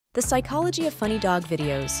The psychology of funny dog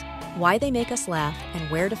videos, why they make us laugh,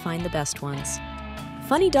 and where to find the best ones.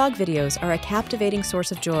 Funny dog videos are a captivating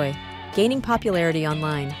source of joy, gaining popularity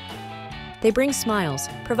online. They bring smiles,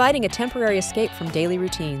 providing a temporary escape from daily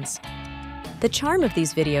routines. The charm of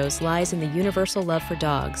these videos lies in the universal love for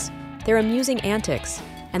dogs, their amusing antics,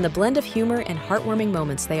 and the blend of humor and heartwarming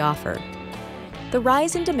moments they offer. The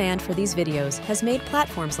rise in demand for these videos has made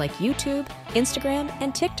platforms like YouTube, Instagram,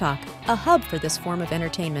 and TikTok a hub for this form of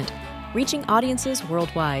entertainment, reaching audiences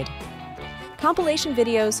worldwide. Compilation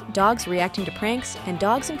videos, dogs reacting to pranks, and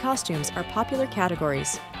dogs in costumes are popular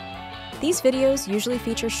categories. These videos usually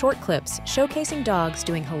feature short clips showcasing dogs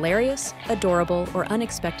doing hilarious, adorable, or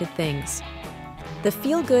unexpected things. The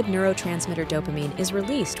feel-good neurotransmitter dopamine is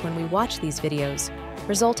released when we watch these videos,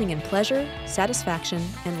 resulting in pleasure, satisfaction,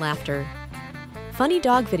 and laughter. Funny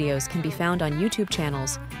dog videos can be found on YouTube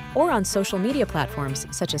channels or on social media platforms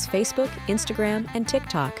such as Facebook, Instagram, and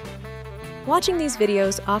TikTok. Watching these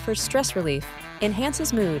videos offers stress relief,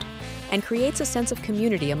 enhances mood, and creates a sense of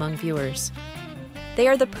community among viewers. They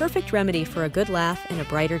are the perfect remedy for a good laugh and a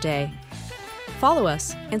brighter day. Follow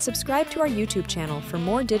us and subscribe to our YouTube channel for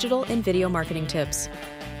more digital and video marketing tips.